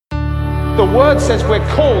The word says we're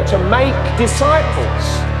called to make disciples.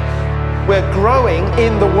 We're growing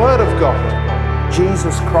in the word of God.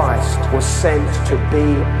 Jesus Christ was sent to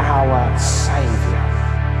be our Savior.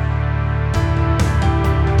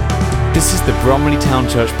 This is the Bromley Town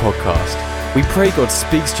Church podcast. We pray God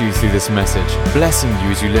speaks to you through this message, blessing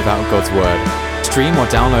you as you live out God's word. Stream or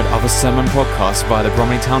download other sermon podcasts via the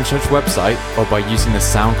Bromley Town Church website or by using the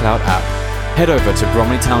SoundCloud app. Head over to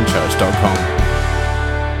bromleytownchurch.com.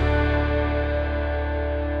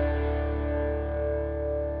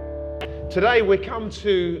 Today we come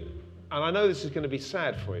to, and I know this is going to be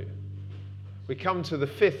sad for you, we come to the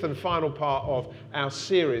fifth and final part of our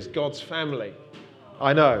series, God's Family.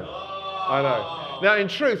 I know. Now in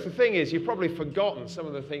truth, the thing is, you've probably forgotten some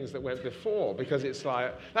of the things that went before, because it's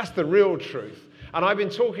like, that's the real truth. And I've been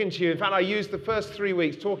talking to you, in fact I used the first 3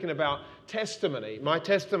 weeks talking about testimony, my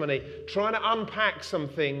testimony, trying to unpack some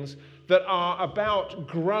things that are about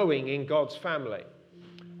growing in God's family.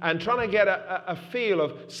 And trying to get a feel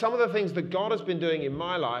of some of the things that God has been doing in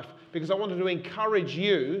my life, because I wanted to encourage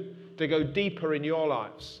you to go deeper in your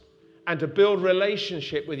lives and to build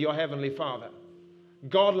relationship with your Heavenly Father.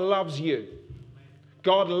 God loves you.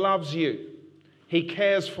 God loves you. He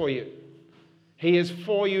cares for you. He is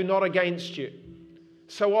for you, not against you.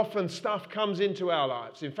 So often stuff comes into our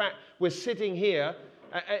lives. In fact, we're sitting here,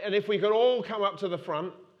 and if we could all come up to the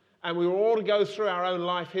front and we were all to go through our own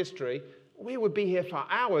life history, we would be here for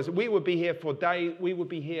hours. We would be here for days. We would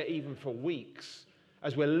be here even for weeks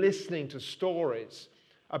as we're listening to stories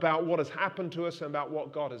about what has happened to us and about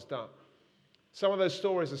what God has done. Some of those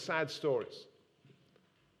stories are sad stories.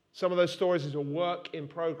 Some of those stories is a work in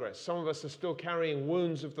progress. Some of us are still carrying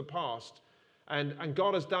wounds of the past, and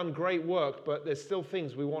God has done great work, but there's still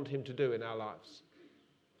things we want Him to do in our lives.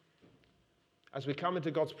 As we come into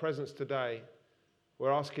God's presence today,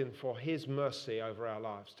 we're asking for His mercy over our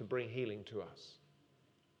lives to bring healing to us.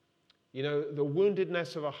 You know, the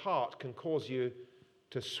woundedness of a heart can cause you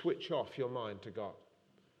to switch off your mind to God,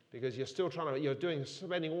 because you're still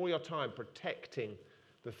spending all your time protecting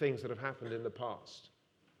the things that have happened in the past.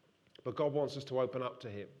 But God wants us to open up to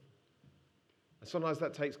Him. And sometimes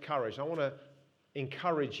that takes courage. I want to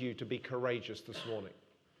encourage you to be courageous this morning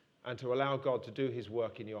and to allow God to do His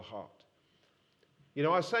work in your heart. You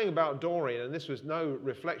know, I was saying about Doreen, and this was no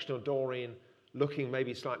reflection of Doreen looking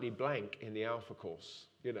maybe slightly blank in the Alpha course.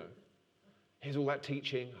 You know, here's all that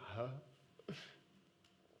teaching.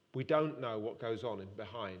 We don't know what goes on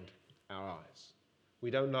behind our eyes.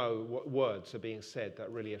 We don't know what words are being said that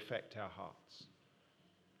really affect our hearts.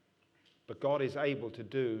 But God is able to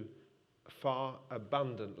do far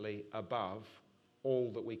abundantly above all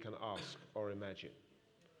that we can ask or imagine.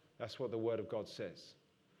 That's what the Word of God says.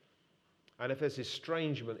 And if there's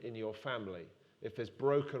estrangement in your family, if there's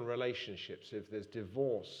broken relationships, if there's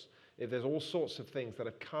divorce, if there's all sorts of things that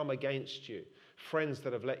have come against you, friends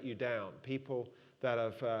that have let you down, people that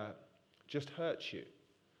have just hurt you,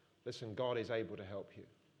 listen, God is able to help you.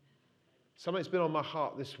 Something's been on my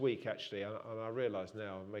heart this week, actually, and I realise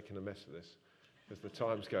now I'm making a mess of this as the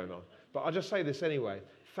time's going on. But I'll just say this anyway.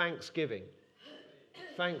 Thanksgiving.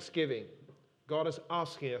 Thanksgiving. God is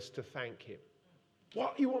asking us to thank Him.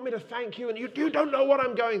 What? You want me to thank you? And you don't know what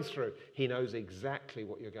I'm going through. He knows exactly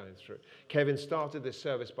what you're going through. Kevin started this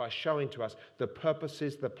service by showing to us the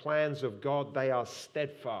purposes, the plans of God. They are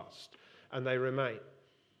steadfast and they remain.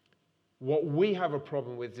 What we have a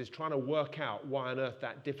problem with is trying to work out why on earth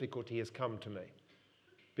that difficulty has come to me.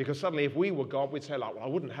 Because suddenly if we were God, we'd say like, well, I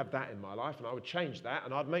wouldn't have that in my life, and I would change that,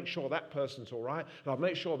 and I'd make sure that person's all right, and I'd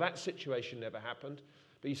make sure that situation never happened.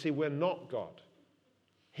 But you see, we're not God.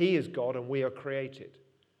 He is God and we are created.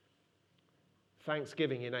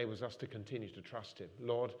 Thanksgiving enables us to continue to trust Him.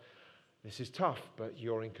 Lord, this is tough, but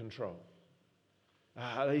You're in control.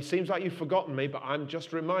 It seems like You've forgotten me, but I'm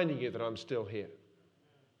just reminding You that I'm still here.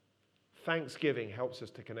 Thanksgiving helps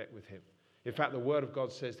us to connect with Him. In fact, the Word of God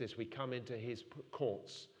says this: we come into His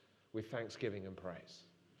courts with thanksgiving and praise.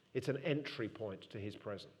 It's an entry point to His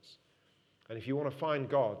presence. And if you want to find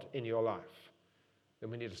God in your life,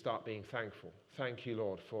 then we need to start being thankful. Thank You,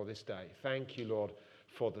 Lord, for this day. Thank You, Lord,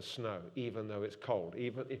 for the snow, even though it's cold.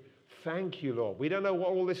 Thank You, Lord. We don't know what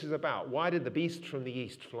all this is about. Why did the beast from the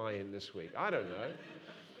east fly in this week? I don't know.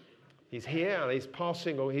 He's here and He's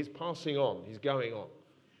passing on. He's going on.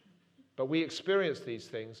 But we experience these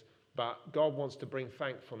things, but God wants to bring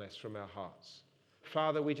thankfulness from our hearts.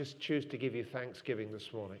 Father, we just choose to give You thanksgiving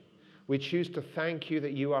this morning. We choose to thank you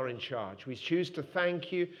that you are in charge. We choose to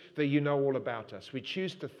thank you that you know all about us. We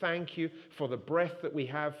choose to thank you for the breath that we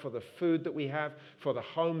have, for the food that we have, for the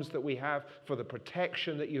homes that we have, for the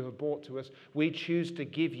protection that you have brought to us. We choose to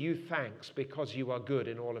give you thanks because you are good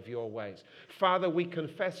in all of your ways. Father, we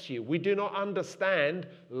confess you. We do not understand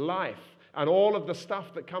life and all of the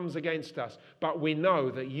stuff that comes against us, but we know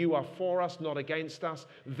that you are for us, not against us.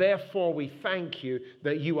 Therefore, we thank you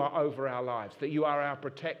that you are over our lives, that you are our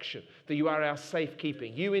protection, that you are our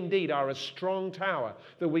safekeeping. You indeed are a strong tower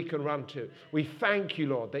that we can run to. We thank you,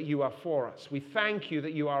 Lord, that you are for us. We thank you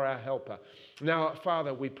that you are our helper. Now,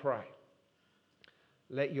 Father, we pray,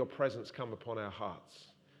 let your presence come upon our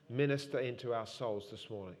hearts, minister into our souls this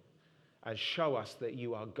morning, and show us that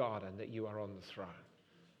you are God and that you are on the throne.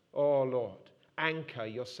 Oh, Lord, anchor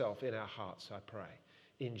yourself in our hearts, I pray.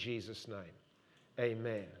 In Jesus' name,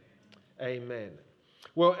 amen. Amen.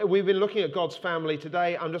 Well, we've been looking at God's family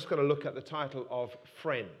today. I'm just going to look at the title of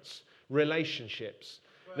Friends, Relationships.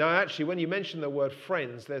 Now, actually, when you mention the word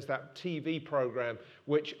friends, there's that TV program,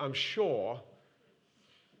 which I'm sure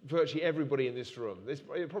virtually everybody in this room,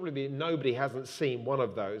 nobody hasn't seen one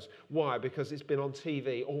of those. Why? Because it's been on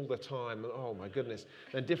TV all the time. Oh my goodness.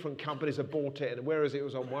 And different companies have bought it, and whereas it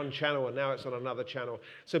was on one channel and now it's on another channel.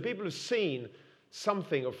 So people have seen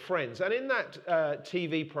something of Friends. And in that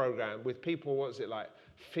TV program with people, what was it like?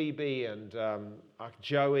 Phoebe and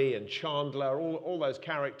Joey and Chandler, all those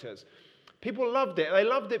characters. People loved it. They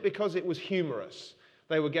loved it because it was humorous.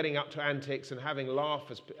 They were getting up to antics and having a laugh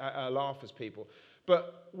as people.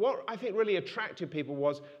 But what I think really attracted people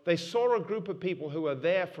was they saw a group of people who were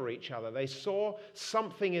there for each other. They saw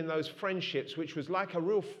something in those friendships which was like a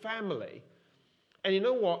real family. And you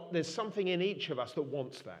know what? There's something in each of us that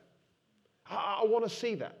wants that. I want to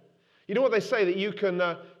see that. You know what they say, that you can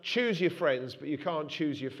choose your friends, but you can't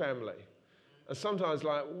choose your family. And sometimes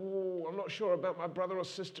like, I'm not sure about my brother or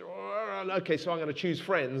sister. Okay, so I'm going to choose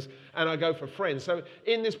friends, and I go for friends. So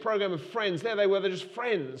in this program of Friends, there they were, they're just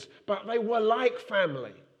friends, but they were like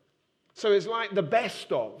family. So it's like the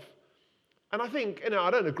best of. And I think, I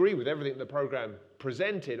don't agree with everything the program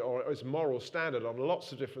presented or its moral standard on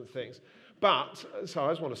lots of different things. But, so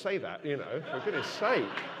I just want to say that, for goodness sake.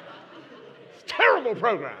 It's a terrible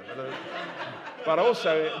program. But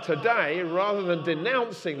also today, rather than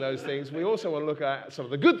denouncing those things, we also want to look at some of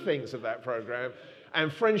the good things of that program,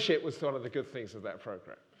 and friendship was one of the good things of that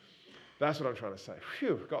program. That's what I'm trying to say.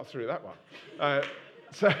 Phew, got through that one.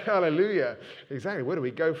 So hallelujah. Exactly, where do we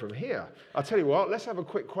go from here? I'll tell you what, let's have a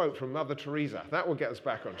quick quote from Mother Teresa. That will get us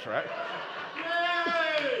back on track.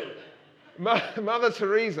 Mother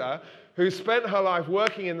Teresa, who spent her life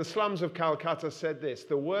working in the slums of Calcutta, said this: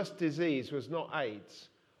 the worst disease was not AIDS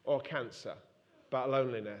or cancer, but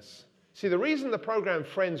loneliness. See, the reason the program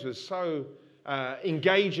Friends was so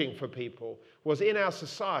engaging for people was in our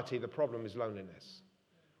society, the problem is loneliness.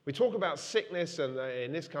 We talk about sickness, and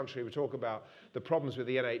in this country we talk about the problems with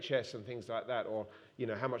the NHS and things like that, or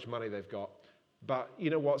how much money they've got. But you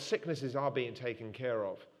know what? Sicknesses are being taken care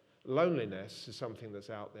of. Loneliness is something that's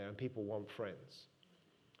out there, and people want friends.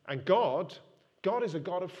 And God is a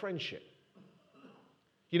God of friendship.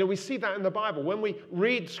 We see that in the Bible. When we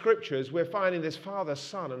read scriptures, we're finding this Father,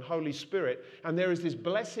 Son, and Holy Spirit, and there is this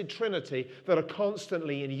blessed Trinity that are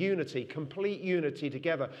constantly in unity, complete unity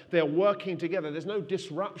together. They're working together. There's no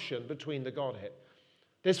disruption between the Godhead.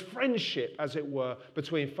 There's friendship, as it were,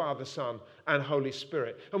 between Father, Son, and Holy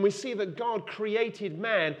Spirit. And we see that God created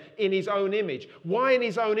man in his own image. Why in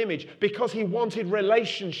his own image? Because he wanted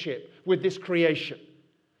relationship with this creation.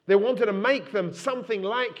 They wanted to make them something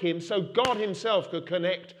like him so God himself could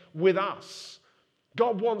connect with us.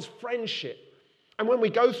 God wants friendship. And when we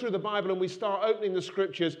go through the Bible and we start opening the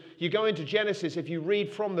scriptures, you go into Genesis, if you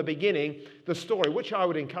read from the beginning, the story, which I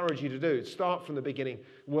would encourage you to do, start from the beginning,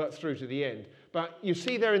 work through to the end. But you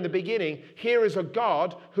see there in the beginning, here is a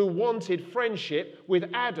God who wanted friendship with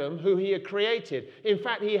Adam, who he had created. In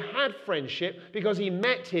fact, he had friendship because he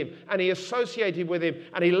met him and he associated with him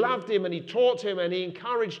and he loved him and he taught him and he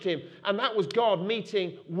encouraged him. And that was God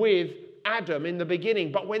meeting with Adam in the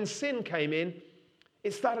beginning. But when sin came in,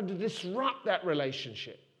 it started to disrupt that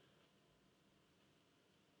relationship.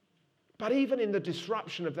 But even in the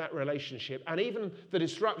disruption of that relationship, and even the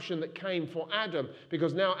disruption that came for Adam,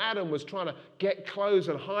 because now Adam was trying to get clothes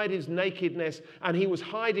and hide his nakedness, and he was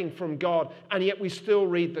hiding from God, and yet we still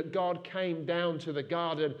read that God came down to the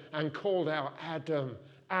garden and called out, Adam,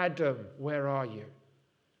 Adam, where are you?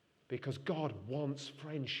 Because God wants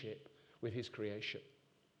friendship with his creation.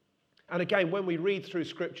 And again, when we read through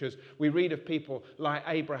scriptures, we read of people like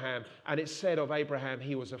Abraham, and it's said of Abraham,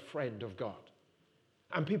 he was a friend of God.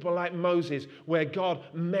 And people like Moses, where God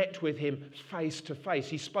met with him face to face.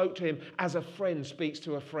 He spoke to him as a friend speaks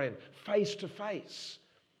to a friend, face to face.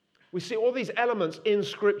 We see all these elements in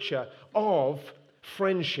Scripture of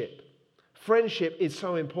friendship. Friendship is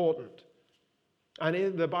so important.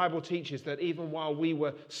 And the Bible teaches that even while we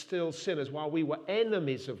were still sinners, while we were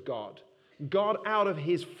enemies of God, God, out of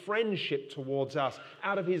his friendship towards us,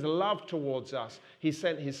 out of his love towards us, he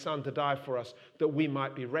sent his Son to die for us that we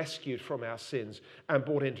might be rescued from our sins and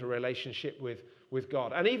brought into relationship with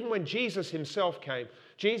God. And even when Jesus himself came,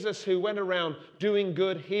 Jesus who went around doing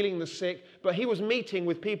good, healing the sick, but he was meeting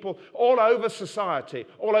with people all over society,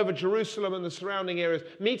 all over Jerusalem and the surrounding areas,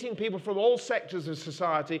 meeting people from all sectors of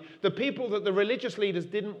society, the people that the religious leaders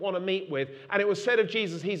didn't want to meet with. And it was said of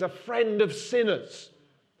Jesus, he's a friend of sinners.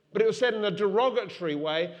 But it was said in a derogatory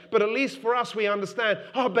way. But at least for us, we understand,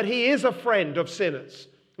 but he is a friend of sinners.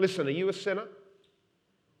 Listen, are you a sinner?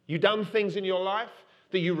 You done things in your life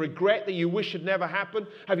that you regret, that you wish had never happened?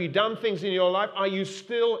 Have you done things in your life? Are you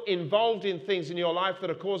still involved in things in your life that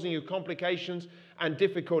are causing you complications and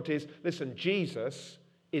difficulties? Listen, Jesus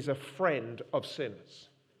is a friend of sinners.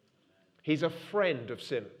 He's a friend of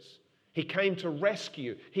sinners. He came to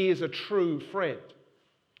rescue. He is a true friend.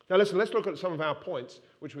 Now listen, let's look at some of our points,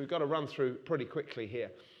 which we've got to run through pretty quickly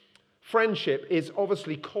here. Friendship is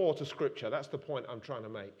obviously core to Scripture. That's the point I'm trying to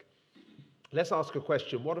make. Let's ask a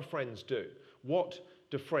question. What do friends do? What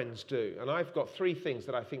do friends do? And I've got three things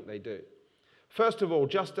that I think they do. First of all,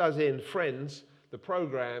 just as in Friends, the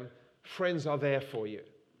program, friends are there for you.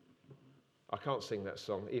 I can't sing that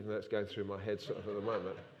song, even though it's going through my head sort of at the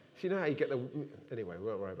moment. You know how you get the... Anyway, we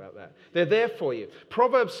won't worry about that. They're there for you.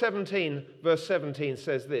 Proverbs 17, verse 17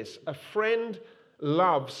 says this: a friend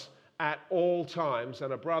loves at all times,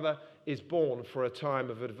 and a brother is born for a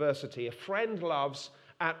time of adversity. A friend loves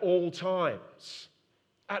at all times.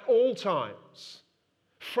 At all times.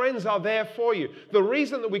 Friends are there for you. The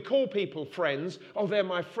reason that we call people friends, they're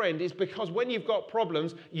my friend, is because when you've got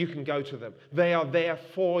problems, you can go to them. They are there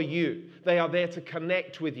for you. They are there to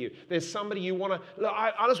connect with you. There's somebody you want to,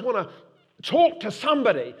 I just want to talk to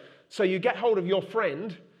somebody. So you get hold of your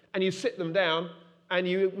friend and you sit them down and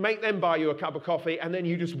you make them buy you a cup of coffee, and then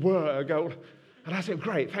you just go, and I said,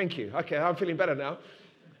 great, thank you. Okay, I'm feeling better now.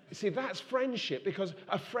 You see, that's friendship, because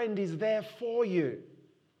a friend is there for you.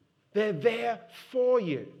 They're there for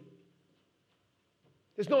you.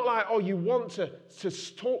 It's not like, you want to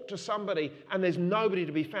talk to somebody and there's nobody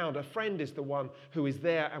to be found. A friend is the one who is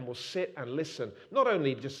there and will sit and listen. Not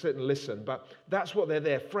only just sit and listen, but that's what they're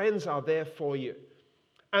there. Friends are there for you.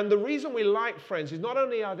 And the reason we like friends is not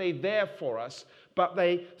only are they there for us, but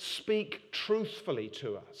they speak truthfully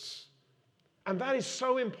to us. And that is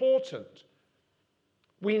so important.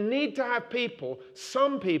 We need to have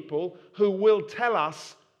some people who will tell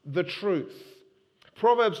us the truth.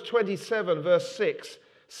 Proverbs 27 verse 6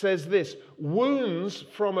 says this: wounds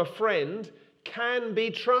from a friend can be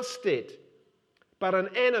trusted, but an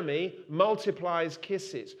enemy multiplies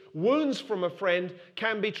kisses. Wounds from a friend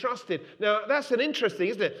can be trusted. Now that's interesting,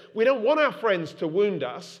 isn't it? We don't want our friends to wound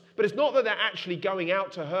us, but it's not that they're actually going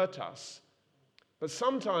out to hurt us. But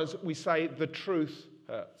sometimes we say the truth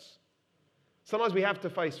hurts. Sometimes we have to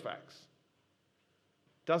face facts.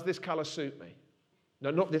 Does this color suit me? No,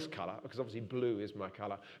 not this colour, because obviously blue is my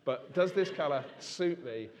colour. But does this colour suit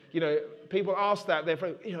me? People ask that.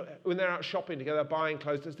 When they're out shopping together, buying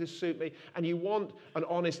clothes, does this suit me? And you want an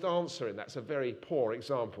honest answer, and that's a very poor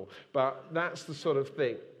example. But that's the sort of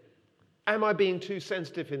thing. Am I being too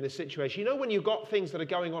sensitive in this situation? When you've got things that are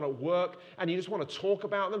going on at work, and you just want to talk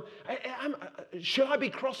about them. Should I be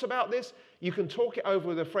cross about this? You can talk it over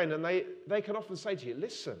with a friend, and they can often say to you,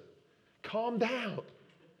 listen, calm down.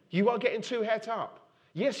 You are getting too het up.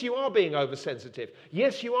 Yes, you are being oversensitive.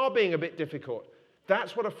 Yes, you are being a bit difficult.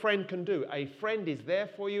 That's what a friend can do. A friend is there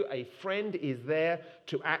for you. A friend is there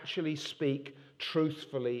to actually speak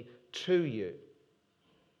truthfully to you.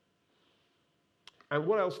 And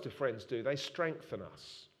what else do friends do? They strengthen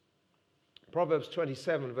us. Proverbs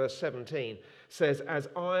 27 verse 17 says, as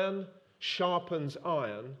iron sharpens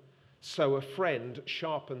iron, so a friend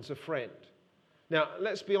sharpens a friend. Now,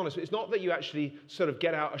 let's be honest, it's not that you actually sort of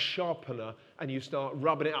get out a sharpener and you start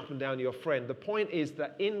rubbing it up and down your friend. The point is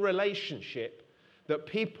that in relationship, that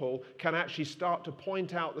people can actually start to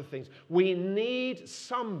point out the things. We need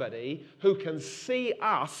somebody who can see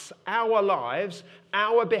us, our lives,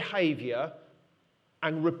 our behavior,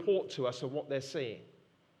 and report to us of what they're seeing.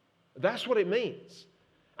 That's what it means.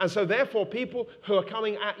 And so therefore, people who are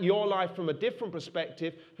coming at your life from a different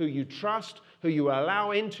perspective, who you trust, who you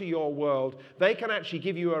allow into your world, they can actually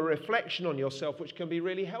give you a reflection on yourself which can be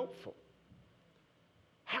really helpful.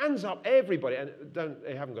 Hands up, everybody, and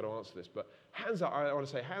you haven't got to answer this, but hands up, I want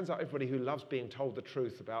to say, hands up everybody who loves being told the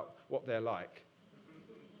truth about what they're like.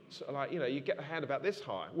 So like, you get a hand about this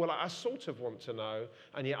high. Well, I sort of want to know,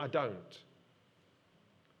 and yet I don't.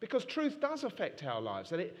 Because truth does affect our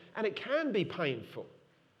lives, and it can be painful.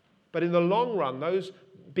 But in the long run, those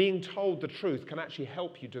being told the truth can actually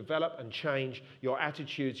help you develop and change your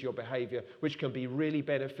attitudes, your behavior, which can be really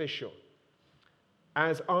beneficial.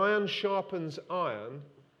 As iron sharpens iron,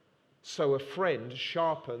 so a friend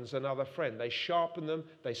sharpens another friend. They sharpen them,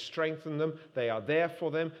 they strengthen them, they are there for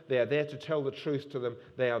them, they are there to tell the truth to them,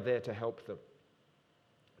 they are there to help them.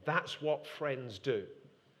 That's what friends do.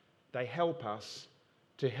 They help us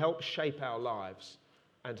to help shape our lives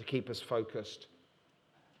and to keep us focused.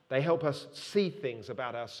 They help us see things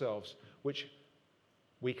about ourselves which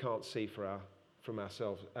we can't see from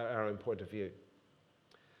ourselves, our own point of view.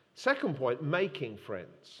 Second point, making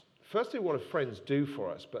friends. Firstly, what do friends do for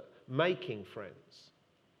us, but making friends.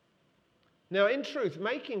 Now, in truth,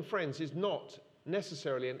 making friends is not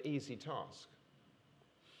necessarily an easy task.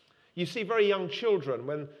 You see very young children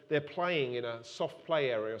when they're playing in a soft play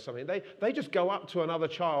area or something, they just go up to another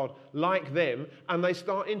child like them and they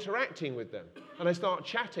start interacting with them. And they start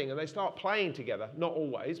chatting and they start playing together. Not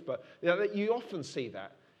always, but you often see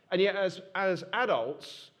that. And yet as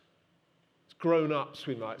adults, grown-ups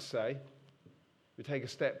we might say, we take a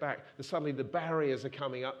step back, suddenly the barriers are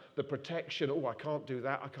coming up, the protection, I can't do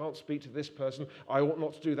that, I can't speak to this person, I ought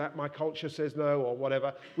not to do that, my culture says no, or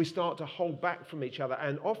whatever. We start to hold back from each other,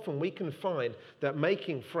 and often we can find that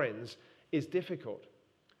making friends is difficult.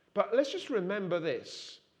 But let's just remember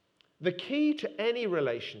this. The key to any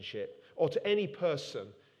relationship or to any person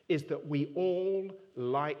is that we all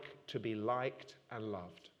like to be liked and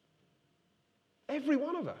loved. Every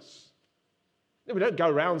one of us. We don't go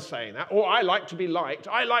around saying that, I like to be liked,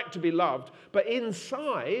 I like to be loved. But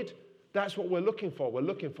inside, that's what we're looking for. We're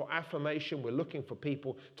looking for affirmation. We're looking for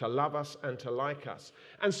people to love us and to like us.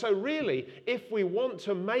 And so really, if we want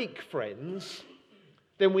to make friends,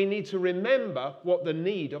 then we need to remember what the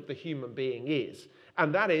need of the human being is.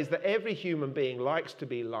 And that is that every human being likes to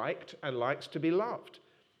be liked and likes to be loved.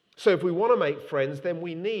 So if we want to make friends, then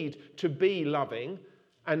we need to be loving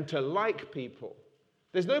and to like people.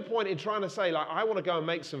 There's no point in trying to say, I want to go and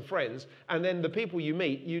make some friends, and then the people you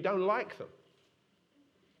meet, you don't like them.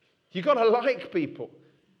 You've got to like people.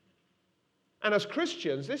 And as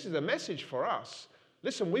Christians, this is a message for us.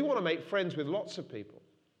 Listen, we want to make friends with lots of people.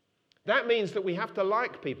 That means that we have to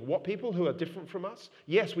like people. What people who are different from us?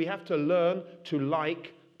 Yes, we have to learn to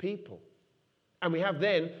like people. And we have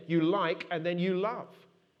then, you like and then you love.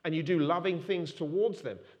 And you do loving things towards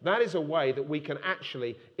them. That is a way that we can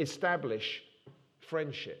actually establish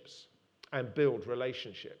friendships and build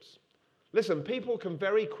relationships. Listen, people can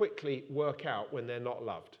very quickly work out when they're not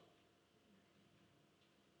loved.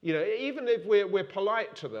 Even if we're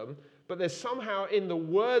polite to them, but there's somehow in the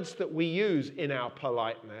words that we use in our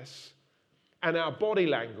politeness and our body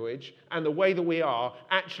language and the way that we are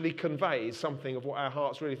actually conveys something of what our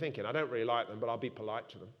heart's really thinking. I don't really like them, but I'll be polite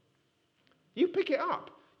to them. You pick it up.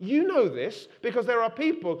 You know this because there are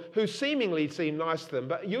people who seemingly seem nice to them,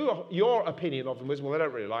 but your opinion of them is, well, they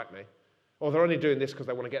don't really like me. Or they're only doing this because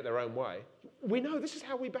they want to get their own way. We know this is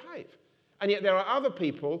how we behave. And yet there are other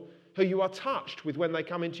people who you are touched with when they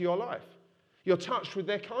come into your life. You're touched with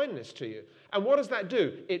their kindness to you. And what does that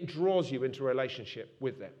do? It draws you into a relationship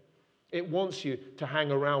with them. It wants you to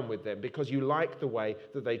hang around with them because you like the way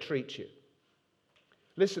that they treat you.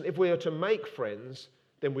 Listen, if we are to make friends,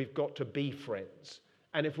 then we've got to be friends.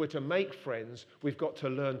 And if we're to make friends, we've got to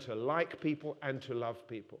learn to like people and to love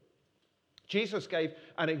people. Jesus gave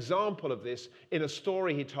an example of this in a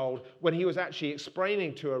story he told when he was actually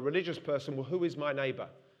explaining to a religious person, well, who is my neighbor?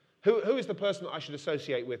 Who is the person that I should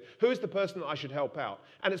associate with? Who is the person that I should help out?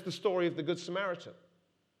 And it's the story of the Good Samaritan.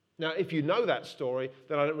 Now, if you know that story,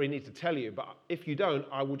 then I don't really need to tell you. But if you don't,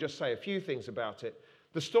 I will just say a few things about it.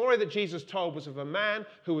 The story that Jesus told was of a man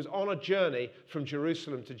who was on a journey from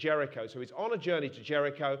Jerusalem to Jericho. So he's on a journey to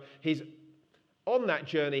Jericho. On that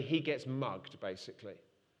journey, he gets mugged, basically.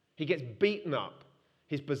 He gets beaten up.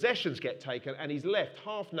 His possessions get taken, and he's left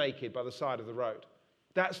half naked by the side of the road.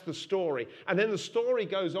 That's the story. And then the story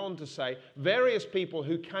goes on to say various people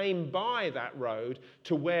who came by that road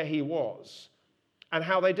to where he was and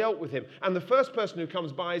how they dealt with him. And the first person who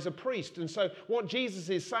comes by is a priest. And so what Jesus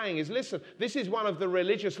is saying is, listen, this is one of the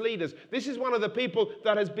religious leaders. This is one of the people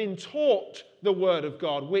that has been taught the word of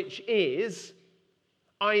God, which is,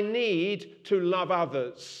 I need to love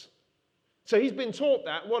others. So he's been taught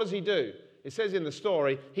that. What does he do? It says in the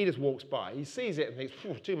story, he just walks by. He sees it and thinks,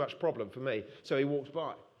 too much problem for me. So he walks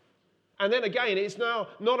by. And then again, it's now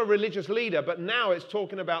not a religious leader, but now it's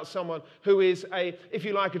talking about someone who is if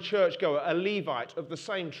you like, a churchgoer, a Levite of the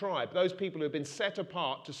same tribe, those people who have been set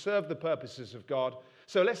apart to serve the purposes of God.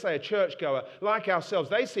 So let's say a churchgoer, like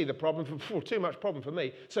ourselves, they see the problem, too much problem for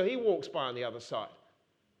me, so he walks by on the other side.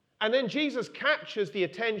 And then Jesus captures the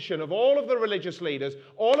attention of all of the religious leaders,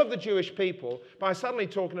 all of the Jewish people, by suddenly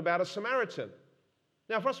talking about a Samaritan.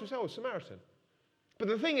 Now, for us, we say, oh, Samaritan. But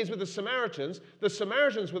the thing is with the Samaritans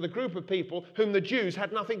were the group of people whom the Jews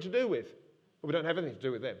had nothing to do with. Well, we don't have anything to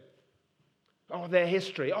do with them. Oh, their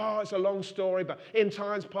history. Oh, it's a long story, but in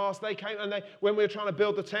times past they came and when we were trying to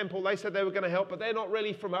build the temple, they said they were going to help, but they're not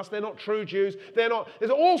really from us. They're not true Jews. There's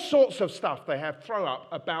all sorts of stuff they have thrown up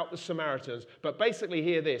about the Samaritans. But basically,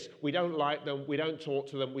 hear this. We don't like them. We don't talk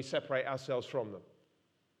to them. We separate ourselves from them.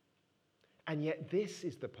 And yet this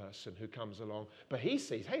is the person who comes along, but he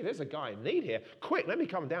sees, hey, there's a guy in need here. Quick, let me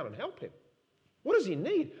come down and help him. What does he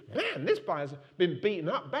need? Man, this guy has been beaten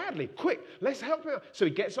up badly. Quick, let's help him. So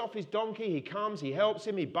he gets off his donkey, he comes, he helps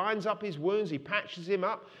him, he binds up his wounds, he patches him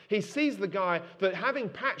up. He sees the guy that having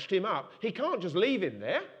patched him up, he can't just leave him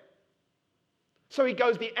there. So he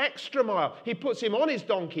goes the extra mile. He puts him on his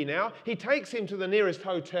donkey now. He takes him to the nearest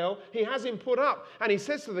hotel. He has him put up. And he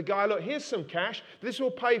says to the guy, look, here's some cash. This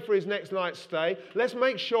will pay for his next night's stay. Let's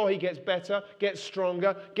make sure he gets better, gets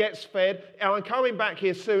stronger, gets fed. And I'm coming back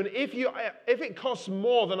here soon. If it costs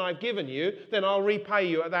more than I've given you, then I'll repay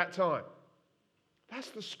you at that time. That's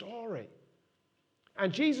the story.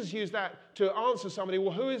 And Jesus used that to answer somebody,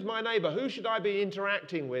 well, who is my neighbor? Who should I be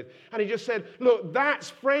interacting with? And he just said, look, that's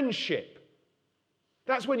friendship.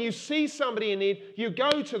 That's when you see somebody in need, you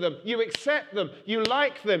go to them, you accept them, you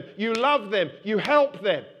like them, you love them, you help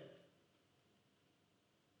them.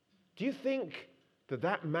 Do you think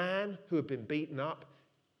that man who had been beaten up,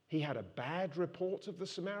 he had a bad report of the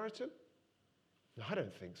Samaritan? No, I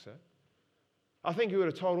don't think so. I think he would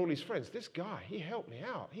have told all his friends, this guy, he helped me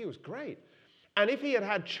out. He was great. And if he had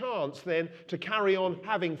had chance then to carry on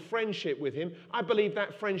having friendship with him, I believe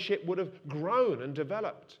that friendship would have grown and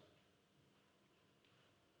developed.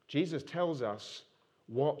 Jesus tells us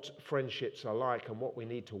what friendships are like and what we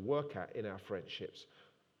need to work at in our friendships.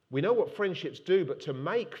 We know what friendships do, but to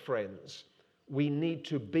make friends, we need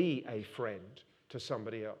to be a friend to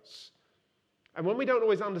somebody else. And when we don't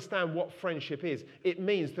always understand what friendship is, it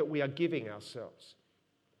means that we are giving ourselves.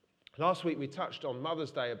 Last week we touched on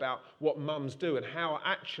Mother's Day about what mums do and how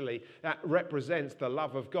actually that represents the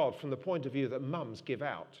love of God from the point of view that mums give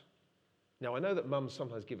out. Now I know that mums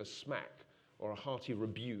sometimes give a smack or a hearty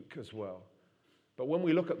rebuke as well. But when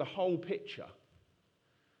we look at the whole picture,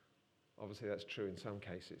 obviously that's true in some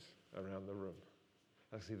cases around the room.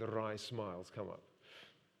 I see the wry smiles come up.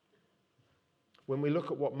 When we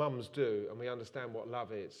look at what mums do and we understand what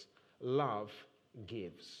love is, love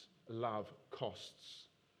gives, love costs,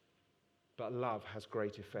 but love has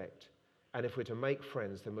great effect. And if we're to make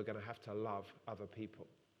friends, then we're going to have to love other people.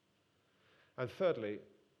 And thirdly,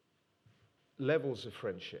 levels of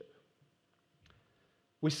friendship.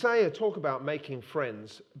 We talk about making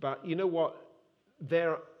friends, but you know what?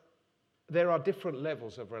 There are different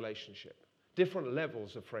levels of relationship, different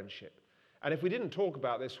levels of friendship. And if we didn't talk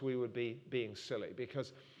about this, we would be being silly.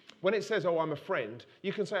 Because when it says, oh, I'm a friend,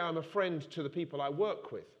 you can say I'm a friend to the people I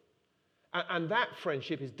work with. And that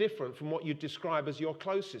friendship is different from what you describe as your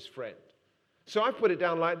closest friend. So I've put it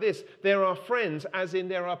down like this. There are friends, as in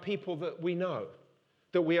there are people that we know,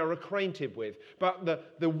 that we are acquainted with. But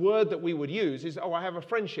the word that we would use is, oh, I have a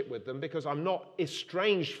friendship with them because I'm not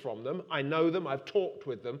estranged from them. I know them, I've talked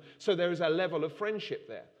with them. So there is a level of friendship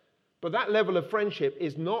there. But that level of friendship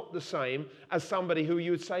is not the same as somebody who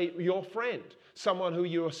you would say your friend, someone who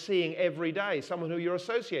you're seeing every day, someone who you're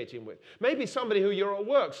associating with. Maybe somebody who you're at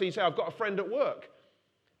work, so you say, I've got a friend at work.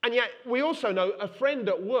 And yet we also know a friend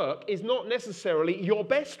at work is not necessarily your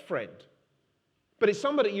best friend. But it's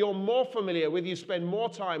somebody you're more familiar with, you spend more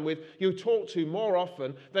time with, you talk to more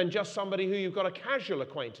often than just somebody who you've got a casual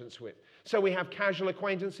acquaintance with. So we have casual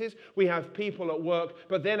acquaintances, we have people at work,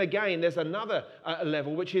 but then again there's another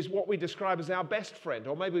level which is what we describe as our best friend.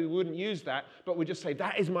 Or maybe we wouldn't use that, but we just say,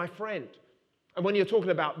 that is my friend. And when you're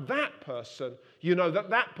talking about that person, you know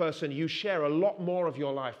that person you share a lot more of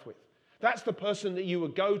your life with. That's the person that you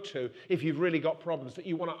would go to if you've really got problems, that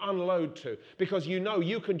you want to unload to, because you know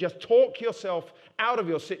you can just talk yourself out of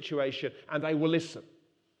your situation and they will listen.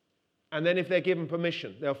 And then if they're given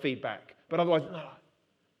permission, they'll feed back. But otherwise, no.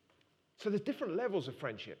 So there's different levels of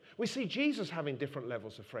friendship. We see Jesus having different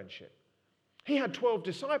levels of friendship. He had 12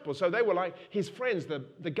 disciples, so they were like his friends,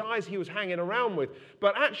 the guys he was hanging around with.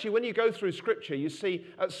 But actually, when you go through Scripture, you see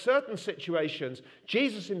at certain situations,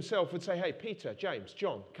 Jesus himself would say, hey, Peter, James,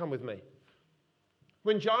 John, come with me.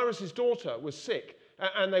 When Jairus' daughter was sick,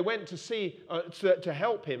 and they went to see, to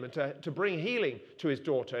help him and to bring healing to his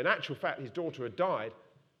daughter. In actual fact, his daughter had died.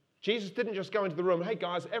 Jesus didn't just go into the room, hey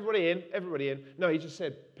guys, everybody in. No, he just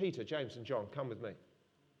said, Peter, James, and John, come with me.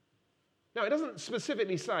 Now, it doesn't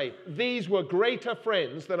specifically say these were greater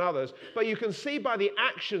friends than others, but you can see by the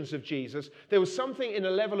actions of Jesus, there was something in a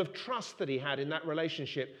level of trust that he had in that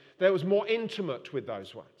relationship that was more intimate with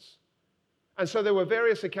those ones. And so there were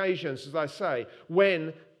various occasions, as I say,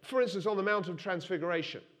 when, for instance, on the Mount of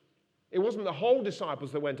Transfiguration, it wasn't the whole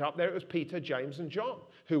disciples that went up there, it was Peter, James, and John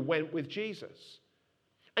who went with Jesus.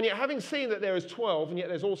 And yet, having seen that there is 12, and yet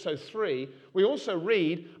there's also 3, we also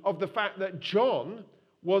read of the fact that John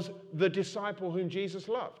was the disciple whom Jesus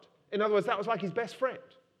loved. In other words, that was like his best friend.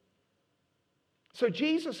 So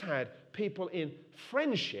Jesus had people in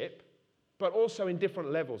friendship, but also in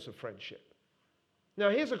different levels of friendship. Now,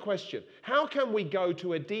 here's a question. How can we go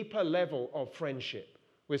to a deeper level of friendship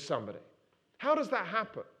with somebody? How does that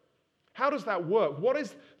happen? How does that work? What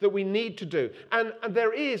is that we need to do? And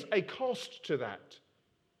there is a cost to that.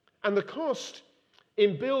 And the cost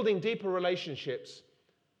in building deeper relationships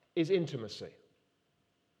is intimacy.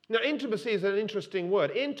 Now, intimacy is an interesting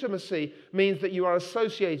word. Intimacy means that you are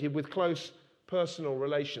associated with close personal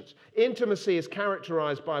relations. Intimacy is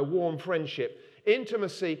characterized by warm friendship.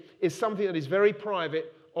 Intimacy is something that is very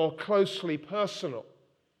private or closely personal.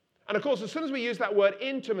 And of course, as soon as we use that word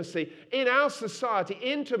intimacy, in our society,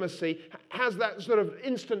 intimacy has that sort of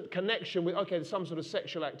instant connection with, okay, there's some sort of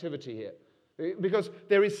sexual activity here. Because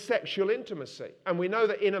there is sexual intimacy. And we know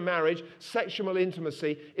that in a marriage, sexual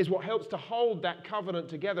intimacy is what helps to hold that covenant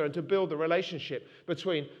together and to build the relationship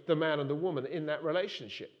between the man and the woman in that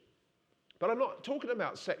relationship. But I'm not talking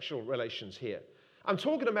about sexual relations here. I'm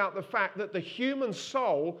talking about the fact that the human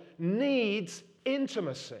soul needs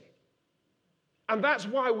intimacy. And that's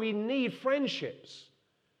why we need friendships.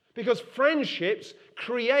 Because friendships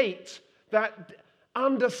create that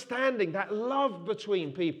understanding, that love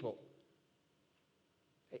between people.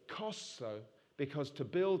 It costs, though, because to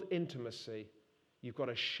build intimacy, you've got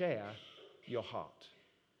to share your heart.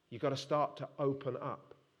 You've got to start to open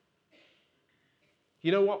up.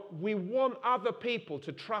 You know what? We want other people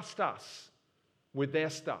to trust us with their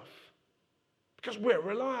stuff because we're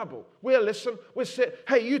reliable. We'll listen. We'll say,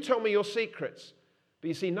 hey, you tell me your secrets. But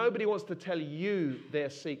you see, nobody wants to tell you their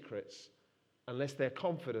secrets unless they're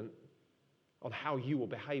confident on how you will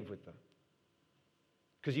behave with them.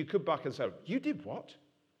 Because you could buck and say, you did what?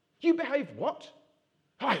 You behaved what?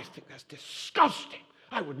 I think that's disgusting.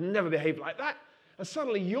 I would never behave like that. And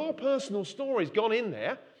suddenly your personal story's gone in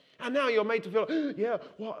there, and now you're made to feel, yeah,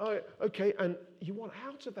 well, okay, and you want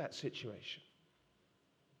out of that situation.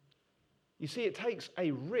 You see, it takes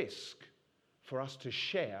a risk for us to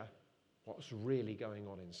share what's really going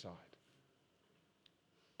on inside.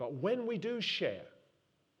 But when we do share,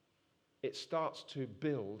 it starts to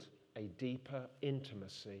build a deeper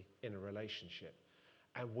intimacy in a relationship.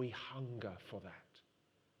 And we hunger for that.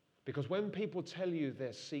 Because when people tell you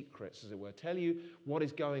their secrets, as it were, tell you what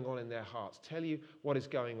is going on in their hearts, tell you what is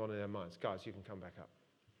going on in their minds. Guys, you can come back up.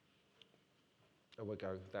 And we'll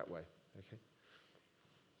go that way, okay?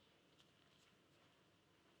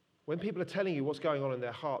 When people are telling you what's going on in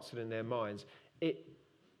their hearts and in their minds,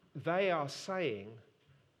 they are saying,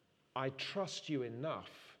 I trust you enough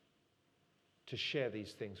to share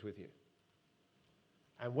these things with you.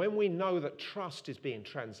 And when we know that trust is being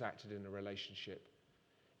transacted in a relationship,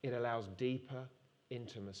 it allows deeper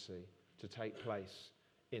intimacy to take place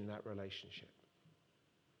in that relationship.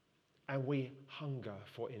 And we hunger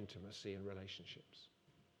for intimacy in relationships.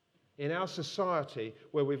 In our society,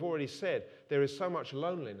 where we've already said there is so much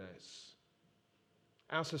loneliness,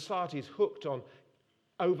 our society is hooked on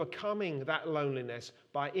overcoming that loneliness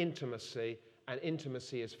by intimacy, and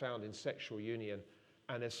intimacy is found in sexual union.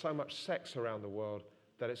 And there's so much sex around the world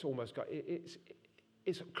that it's almost got, it's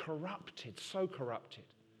corrupted, so corrupted.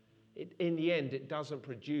 In the end, it doesn't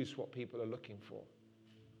produce what people are looking for.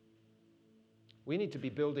 We need to be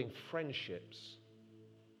building friendships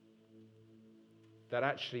that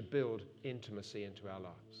actually build intimacy into our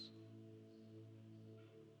lives.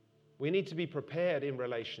 We need to be prepared in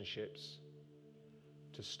relationships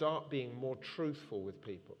to start being more truthful with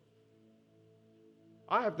people.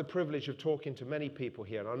 I have the privilege of talking to many people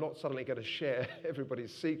here, and I'm not suddenly going to share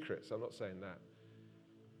everybody's secrets. I'm not saying that.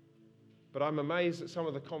 But I'm amazed at some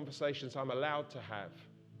of the conversations I'm allowed to have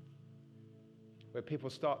where people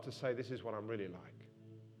start to say, this is what I'm really like.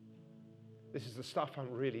 This is the stuff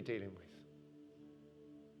I'm really dealing with.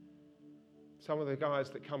 Some of the guys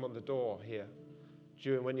that come on the door here,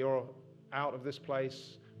 when you're out of this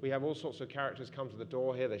place, we have all sorts of characters come to the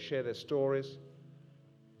door here. They share their stories.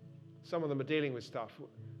 some of them are dealing with stuff.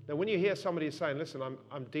 Now, when you hear somebody saying, listen,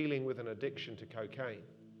 I'm dealing with an addiction to cocaine,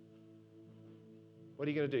 what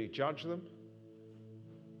are you going to do? Judge them?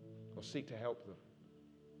 Or seek to help them?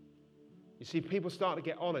 You see, people start to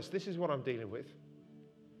get honest. This is what I'm dealing with.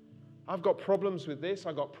 I've got problems with this.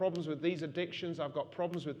 I've got problems with these addictions. I've got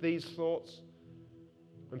problems with these thoughts.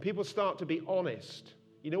 When people start to be honest,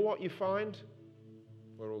 you know what you find?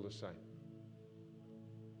 We're all the same.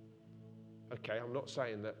 Okay, I'm not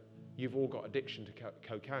saying that you've all got addiction to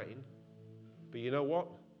cocaine, but you know what?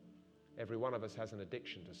 Every one of us has an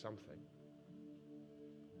addiction to something.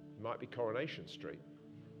 It might be Coronation Street.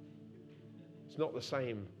 It's not the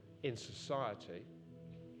same in society,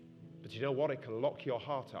 but you know what? It can lock your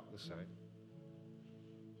heart up the same.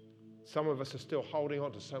 Some of us are still holding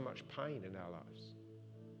on to so much pain in our lives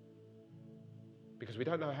because we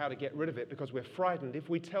don't know how to get rid of it, because we're frightened. If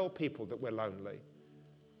we tell people that we're lonely,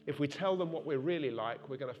 if we tell them what we're really like,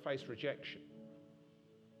 we're going to face rejection.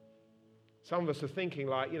 Some of us are thinking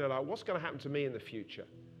like, what's going to happen to me in the future?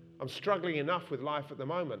 I'm struggling enough with life at the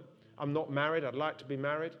moment. I'm not married. I'd like to be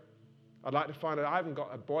married. I'd like to find out I haven't got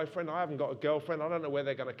a boyfriend. I haven't got a girlfriend. I don't know where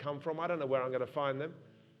they're going to come from. I don't know where I'm going to find them.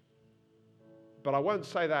 But I won't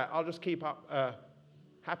say that. I'll just keep up a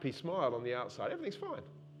happy smile on the outside. Everything's fine.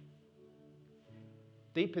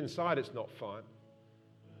 Deep inside, it's not fine.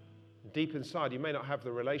 Deep inside, you may not have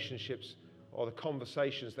the relationships or the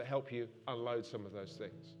conversations that help you unload some of those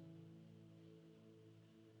things.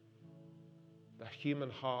 The human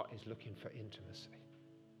heart is looking for intimacy.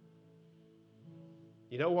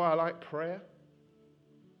 You know why I like prayer?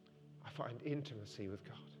 I find intimacy with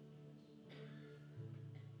God.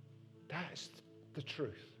 That's the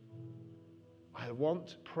truth. I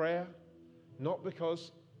want prayer, not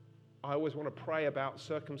because I always want to pray about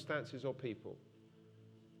circumstances or people,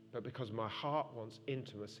 but because my heart wants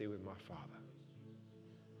intimacy with my Father.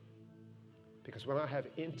 Because when I have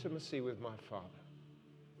intimacy with my Father,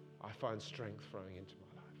 I find strength flowing into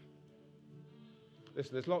my life.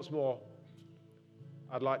 Listen, there's lots more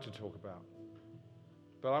I'd like to talk about.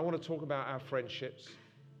 But I want to talk about our friendships,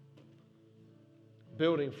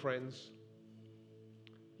 building friends.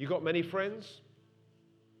 You got many friends?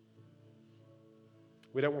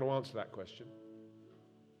 We don't want to answer that question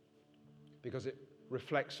because it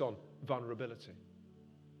reflects on vulnerability.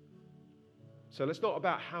 So it's not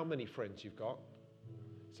about how many friends you've got.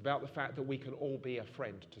 It's about the fact that we can all be a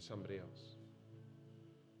friend to somebody else.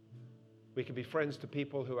 We can be friends to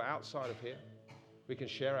people who are outside of here. We can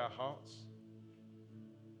share our hearts.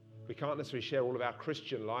 We can't necessarily share all of our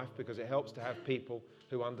Christian life because it helps to have people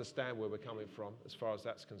who understand where we're coming from as far as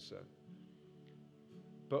that's concerned.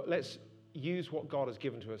 But let's use what God has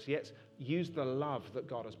given to us. Let's use the love that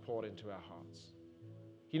God has poured into our hearts.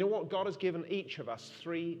 You know what? God has given each of us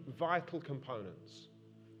three vital components.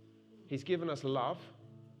 He's given us love.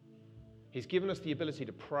 He's given us the ability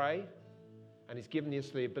to pray. And He's given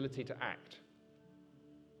us the ability to act.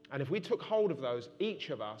 And if we took hold of those, each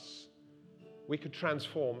of us, we could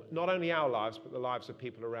transform not only our lives, but the lives of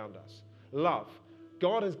people around us. Love.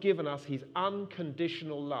 God has given us His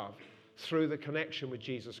unconditional love through the connection with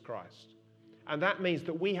Jesus Christ. And that means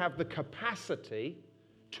that we have the capacity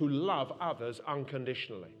to love others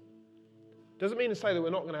unconditionally. Doesn't mean to say that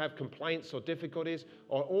we're not going to have complaints or difficulties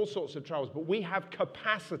or all sorts of troubles, but we have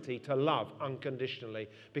capacity to love unconditionally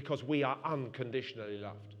because we are unconditionally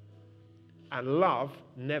loved. And love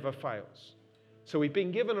never fails. So we've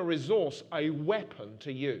been given a resource, a weapon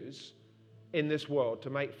to use in this world to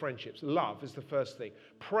make friendships. Love is the first thing.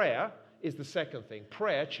 Prayer is the second thing.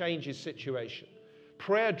 Prayer changes situation.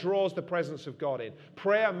 Prayer draws the presence of God in.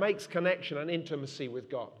 Prayer makes connection and intimacy with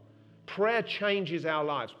God. Prayer changes our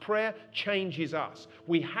lives. Prayer changes us.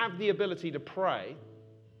 We have the ability to pray,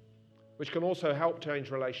 which can also help change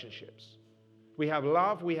relationships. We have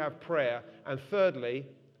love, we have prayer, and thirdly,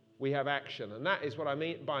 we have action. And that is what I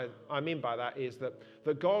mean by that is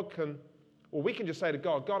that God can, or we can just say to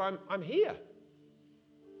God, God, I'm here.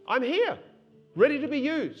 I'm here, ready to be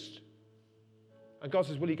used. And God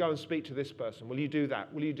says, will you go and speak to this person? Will you do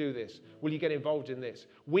that? Will you do this? Will you get involved in this?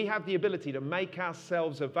 We have the ability to make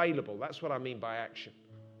ourselves available. That's what I mean by action.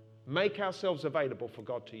 Make ourselves available for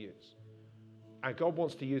God to use. And God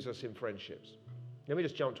wants to use us in friendships. Let me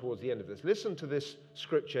just jump towards the end of this. Listen to this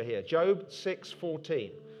scripture here. Job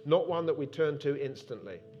 6:14. Not one that we turn to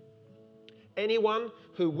instantly. Anyone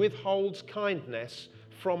who withholds kindness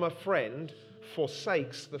from a friend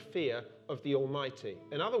forsakes the fear of the Almighty.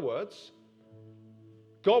 In other words,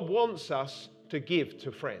 God wants us to give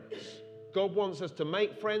to friends. God wants us to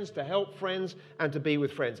make friends, to help friends, and to be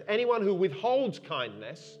with friends. Anyone who withholds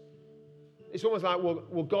kindness, it's almost like,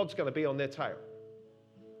 well, God's going to be on their tail.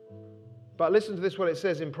 But listen to this, what it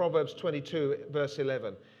says in Proverbs 22, verse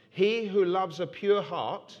 11. He who loves a pure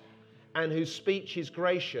heart and whose speech is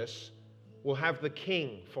gracious will have the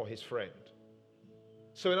king for his friend.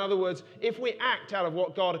 So in other words, if we act out of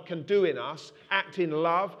what God can do in us, act in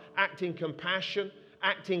love, act in compassion,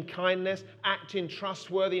 act in kindness, act in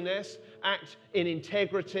trustworthiness, act in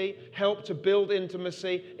integrity, help to build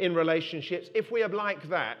intimacy in relationships. If we are like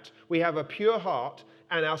that, we have a pure heart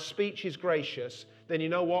and our speech is gracious, then you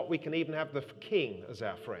know what? We can even have the king as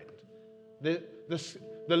our friend. The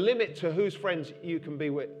limit to whose friends you can be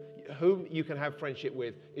with, whom you can have friendship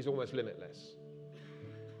with, is almost limitless.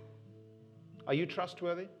 Are you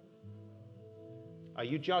trustworthy? Are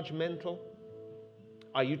you judgmental?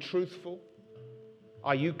 Are you truthful?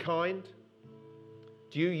 Are you kind?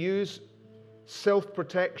 Do you use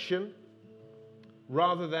self-protection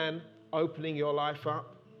rather than opening your life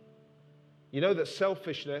up? You know that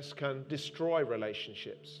selfishness can destroy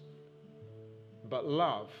relationships, but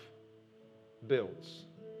love builds.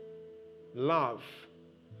 Love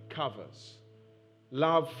covers.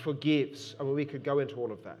 Love forgives. I mean, we could go into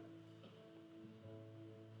all of that.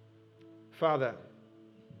 Father,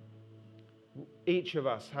 each of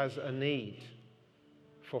us has a need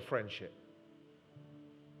for friendship.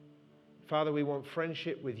 Father, we want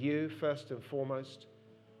friendship with you first and foremost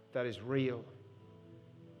that is real,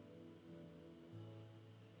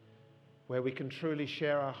 where we can truly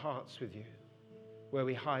share our hearts with you, where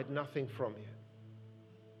we hide nothing from you.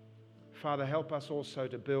 Father, help us also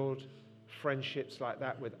to build friendships like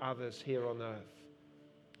that with others here on earth,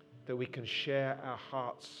 that we can share our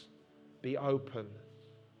hearts, be open,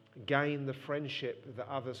 gain the friendship that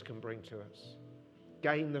others can bring to us,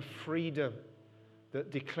 gain the freedom that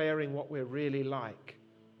declaring what we're really like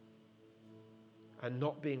and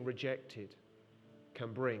not being rejected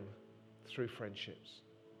can bring through friendships.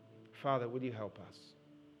 Father, will you help us?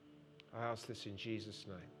 I ask this in Jesus'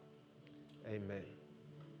 name. Amen.